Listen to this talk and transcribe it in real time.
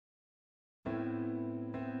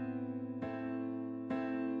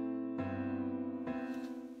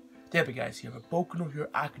There we guys, here for Boku No Hero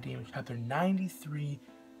Academia, chapter 93,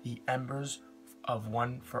 The Embers of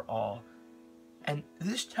One for All. And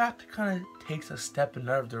this chapter kind of takes a step in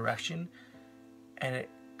another direction, and it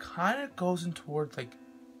kind of goes in towards like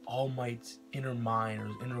All Might's inner mind or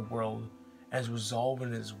his inner world as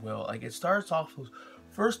resolving his will. Like it starts off those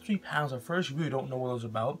first 3 panels. At first, you really don't know what it was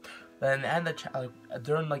about. Then at the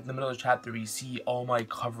during like the middle of the chapter, you see All Might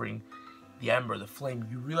covering the ember, the flame.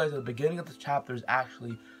 You realize at the beginning of the chapter is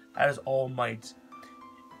actually that is All Might's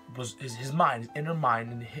his mind, his inner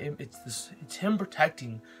mind, and him. It's him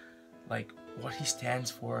protecting like what he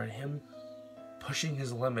stands for, and him pushing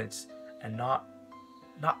his limits, and not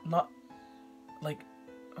like,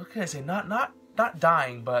 what can I say? Not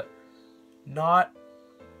dying, but not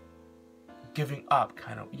giving up,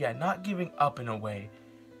 kind of. Yeah, not giving up in a way.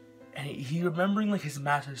 And he remembering like his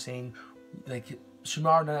master saying, like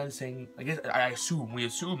Shimaru Nana is saying, I guess we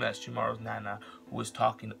assume that's Shimaru's Nana who was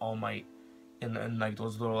talking to All Might in like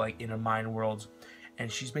those little like inner mind worlds,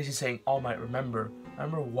 and she's basically saying, All Might, remember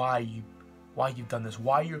why you've done this,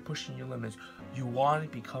 why you're pushing your limits. You want to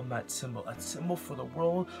become that symbol for the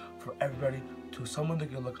world, for everybody, to someone they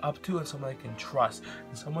can look up to and someone they can trust,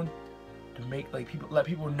 and someone to make like let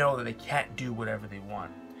people know that they can't do whatever they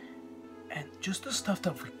want. And just the stuff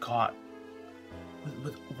that we got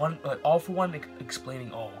with one, like All for One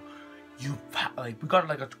explaining, oh, we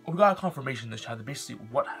got a confirmation in this chapter, basically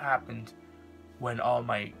what happened when All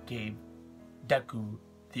Might gave Deku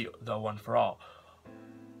the One for All.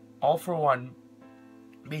 All for One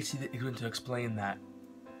basically is going to explain that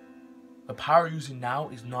the power you're using now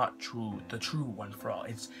is not the true One for All.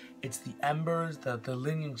 It's the embers, the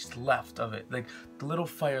lineage left of it, like the little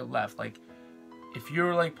fire left. Like if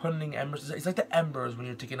you're like putting embers, it's like the embers when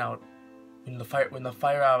you're taking out when the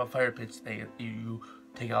fire out of a fire pit, you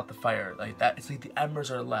take out the fire like that. It's like the embers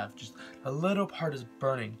are left, just a little part is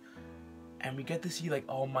burning, and we get to see like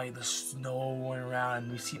All Might, the snow going around,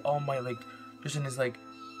 and we see All Might like just in his like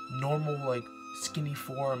normal like skinny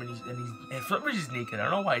form, and for some reason he's naked. I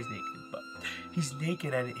don't know why he's naked, but he's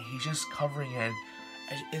naked and he's just covering it.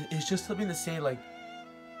 And it's just something to say like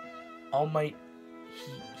All Might,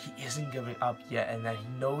 he isn't giving up yet, and that he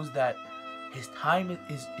knows that his time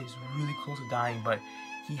is really close to dying, but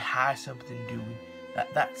he has something to do.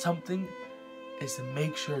 That something is to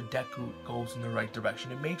make sure Deku goes in the right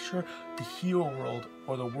direction, to make sure the hero world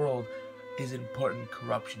or the world isn't put in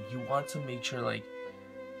corruption. He wants to make sure like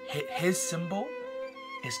his symbol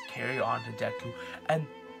is carried on to Deku. And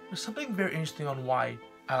there's something very interesting on why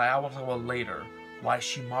I want to talk about later, why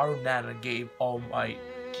Shimaru Nana gave All Might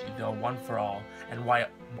the One for All, and why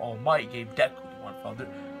All Might gave Deku the One for All.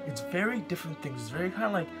 It's very different things. It's very kind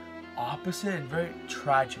of like opposite and very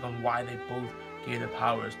tragic on why they both gave the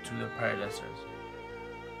powers to their predecessors.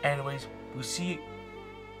 Anyways, we see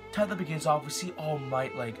chapter begins off. We see All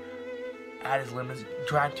Might like at his limits.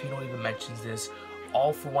 Tarantino even mentions this.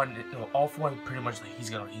 All for One pretty much like he's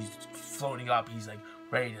floating up. He's like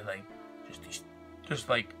ready to like just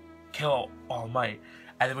like kill All Might.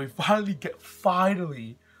 And then we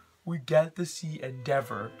finally we get to see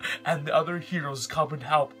Endeavor and the other heroes come and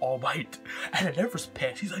help All Might. And Endeavor's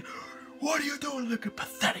pissed. He's like, what are you doing looking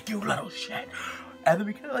pathetic, you little shit? And then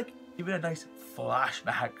we get like even a nice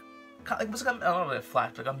flashback. Like, it's like not really a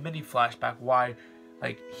flashback, like a mini flashback why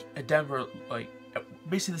like Endeavor, like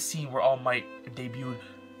basically the scene where All Might debuted,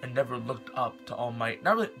 Endeavor looked up to All Might.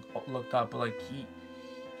 Not really looked up, but like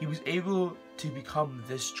he was able to become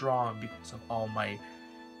this strong because of All Might.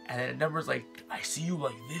 And then Endeavor's like, I see you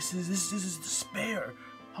like this is despair.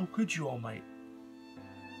 How could you, All Might?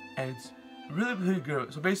 And it's really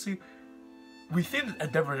good. So basically, we think that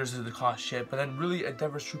Endeavor is the cause shit, but then really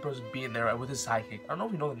Endeavor's troopers being there with his sidekick. I don't know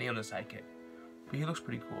if you know the name of the sidekick, but he looks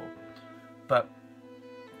pretty cool. But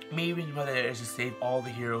maybe whether it is to save all the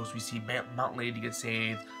heroes. We see Mount Lady get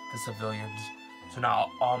saved, the civilians. So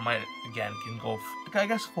now All Might again can go, I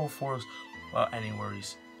guess, full force without any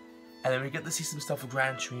worries. And then we get to see some stuff with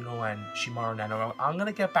Gran Torino and Shimaru Nana. I'm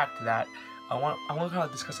gonna get back to that. I want to kind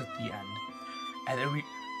of discuss at the end. And then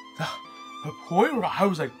the point where I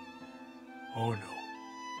was like, oh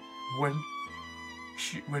no.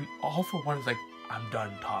 When All for One is like, I'm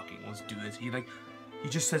done talking, let's do this. He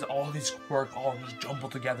just says all these quirks all just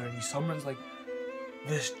jumbled together, and he summons like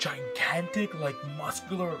this gigantic, like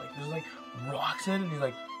muscular, like there's like rocks in, and he's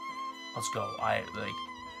like, let's go.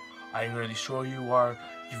 I'm really sure you are.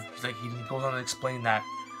 He goes on to explain that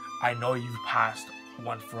I know you've passed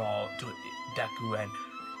One for All to Deku,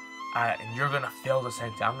 and you're gonna fail the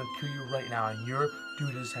sensei. I'm gonna kill you right now, and you're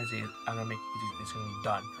doing this sensei. I'm gonna make it's gonna be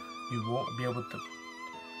done. You won't be able to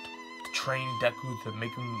train Deku to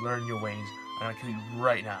make him learn your ways. I'm gonna kill you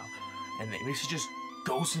right now. and it basically just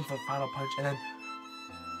goes in for the final punch, and then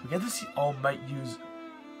we get to see All Might use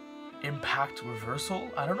impact reversal.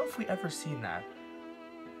 I don't know if we ever seen that.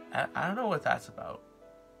 I don't know what that's about.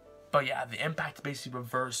 But yeah, the impact basically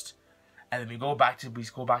reversed, and then we go back to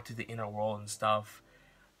the inner world and stuff,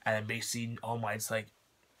 and then basically All Might's like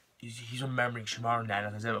he's remembering Shimaru Nana,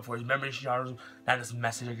 as I said before. He's remembering Shimaru Nana's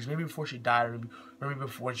message, because maybe before she died, or maybe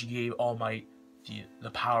before she gave All Might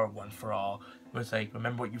the power of one for all. It was like,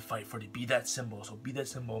 remember what you fight for, to be that symbol. So be that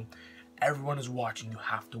symbol. Everyone is watching. You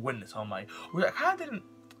have to win this, All Might. I kind of didn't.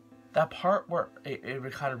 That part where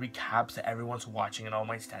it kind of recaps that everyone's watching and All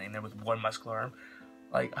Might standing there with one muscular arm.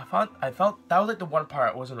 Like I felt that was like the one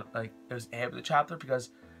part. It wasn't like it was ahead of the chapter,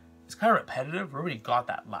 because it's kind of repetitive. We already got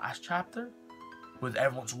that last chapter with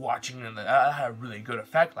everyone's watching, and that had a really good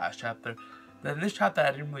effect last chapter. Then this chapter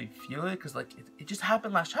I didn't really feel it, because like it just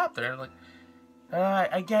happened last chapter, and like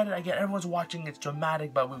I get it. Everyone's watching. It's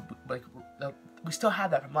dramatic, but we still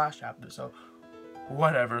had that from last chapter, so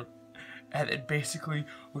whatever. And then basically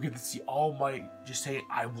we get to see All Might just say,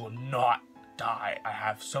 "I will not die. I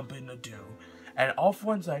have something to do." And All For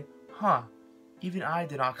One's like, "Huh? Even I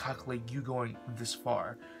did not calculate you going this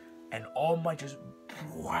far." And All Might just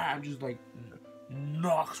wham, just like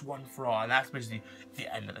knocks one for all, and that's basically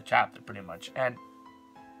the end of the chapter, pretty much. And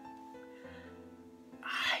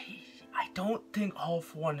I don't think All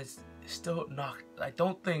For One is still not. I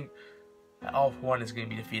don't think that All For One is going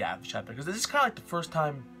to be defeated after the chapter, because this is kind of like the first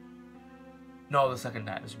time. No, the second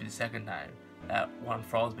time. This would be the second time that One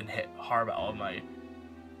For All has been hit hard by All Might.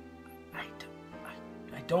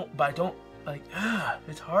 I don't like.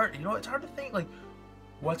 It's hard. You know, it's hard to think like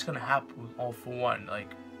what's gonna happen with All For One.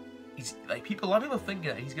 Like he's like a lot of people thinking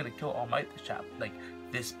that he's gonna kill All Might this chapter, like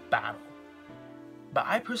this battle. But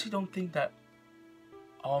I personally don't think that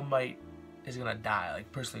All Might is gonna die.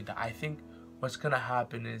 Like personally, I think what's gonna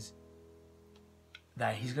happen is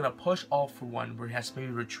that he's gonna push All For One where he has to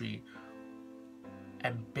maybe retreat.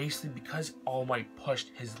 And basically, because All Might pushed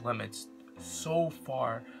his limits so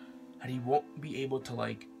far that he won't be able to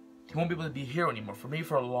be a hero anymore, for me,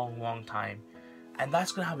 for a long time. And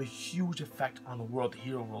that's gonna have a huge effect on the world, the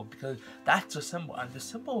hero world, because that's a symbol, and the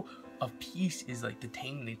symbol of peace is like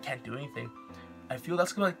detained, they can't do anything. I feel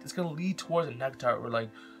that's gonna it's gonna lead towards a nectar where like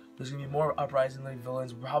there's gonna be more uprising like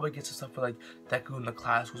villains. We'll probably get some stuff for like Deku in the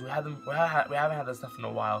class, because we haven't had that stuff in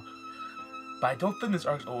a while. But I don't think this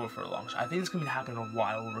arc's over for a long time. I think it's gonna be happening in a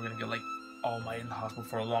while, where we're gonna get like All Might in the hospital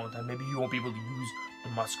for a long time. Maybe he won't be able to use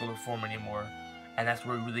the muscular form anymore, and that's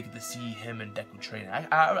where we really get to see him and Deku train. I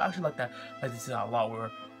actually like that. Like this is a lot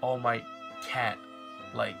where All Might can't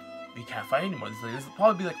fight anymore. This will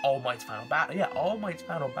probably be like All Might's final battle. Yeah, All Might's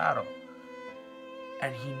final battle.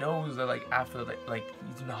 And he knows that like after like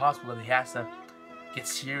he's in the hospital, that he has to get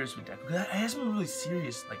serious with Deku. Because he hasn't been really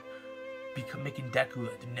serious, like making Deku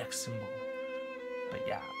like the next symbol. But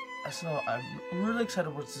yeah, so I'm really excited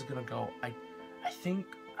where this is gonna go. I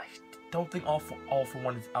don't think All for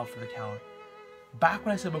One is out for the count. Back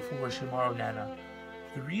when I said before Shimaru Nana,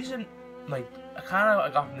 the reason I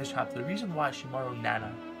got from this chapter, the reason why Shimaru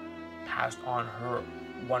Nana passed on her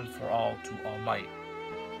One For All to All Might,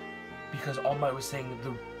 because All Might was saying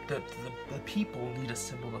the people need a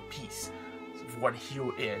symbol of peace of what a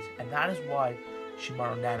hero is, and that is why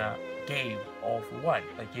Shimaru Nana gave All For One,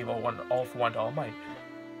 gave All For One to All Might.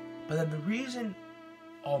 But then the reason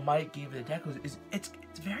All Might gave it to Deku is it's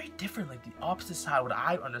very different, like the opposite side, what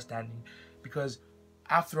I'm understanding, because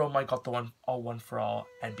after All Might got the One For All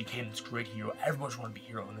and became this great hero, everyone just want to be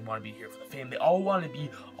hero, and they want to be here for the fame. They all want to be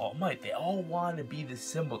All Might. They all want to be this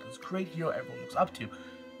symbol, this great hero everyone looks up to.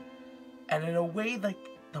 And in a way, like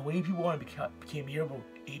the way people want to became hero,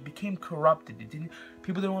 it became corrupted.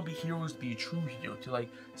 People didn't want to be heroes to be a true hero, to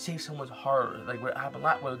save someone's heart, like what happened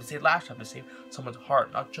what they said last time, to save someone's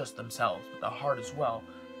heart, not just themselves, but the heart as well.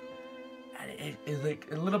 And it's like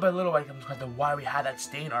little by little, I'm kind why we had that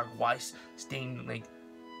Stain arc, why Stain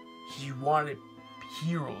he wanted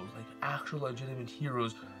heroes, actual legitimate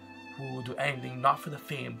heroes who will do anything, not for the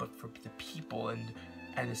fame, but for the people, and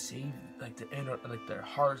to save the inner, their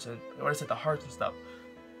hearts, and what I said, the hearts and stuff.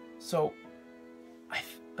 So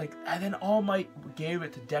and then All Might gave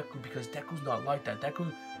it to Deku, because Deku's not like that.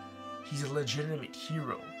 Deku, he's a legitimate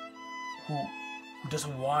hero who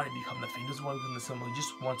doesn't want to become the fame, doesn't want to become the symbol. He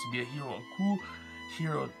just wants to be a hero, a cool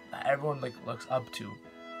hero that everyone looks up to.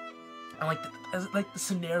 And the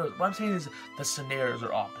scenarios, what I'm saying is the scenarios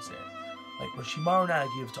are opposite. Like when Shimaru Nana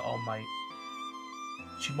gave it to All Might,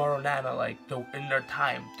 Shimaru Nana, in their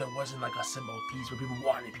time, there wasn't a symbol of peace where people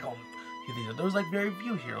wanted to become heroes. There was very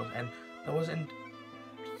few heroes, and there wasn't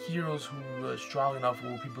heroes who were strong enough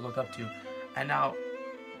who people looked up to. And now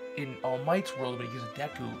in All Might's world, when he gives a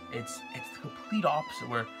Deku, it's the complete opposite,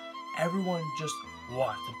 where everyone just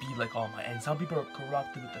wants to be like All Might, and some people are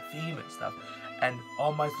corrupted with the fame and stuff, and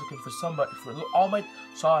All Might's looking for somebody. All Might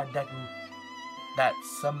saw in Deku that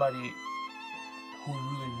somebody who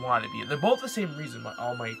really wanted to be. They're both the same reason why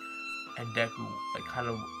All Might and Deku, like, kind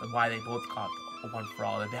of why they both got the One for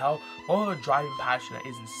All. They have all the driving passion that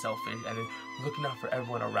isn't selfish and is looking out for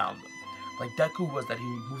everyone around them. Like Deku was that he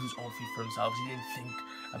moved his own feet for himself. He didn't think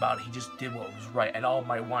about it. He just did what was right. And All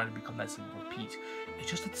Might wanted to become that symbol of peace. It's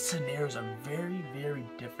just that the scenarios are very, very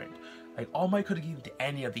different. Like All Might could have given it to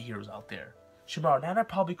any of the heroes out there. Shimaro and Nana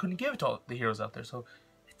probably couldn't give it to all the heroes out there. So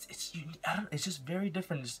it's just very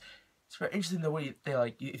different. It's very interesting the way they,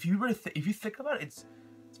 like, if you think about it, it's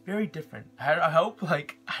very different. I hope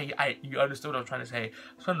like you understood what I'm trying to say. I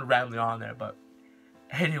was kind of rambling on there, but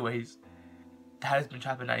anyways, that has been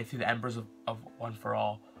chapter 93, the Embers of One for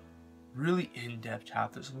All. Really in-depth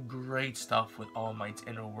chapter, some great stuff with All Might's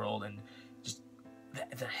inner world and just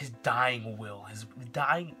his dying will, his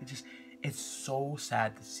dying. It's so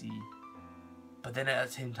sad to see, but then at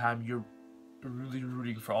the same time you're really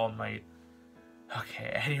rooting for All Might.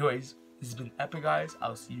 Okay, anyways, this has been epic, guys.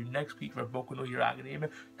 I'll see you next week for Boku No Hero Academia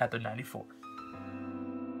chapter 94.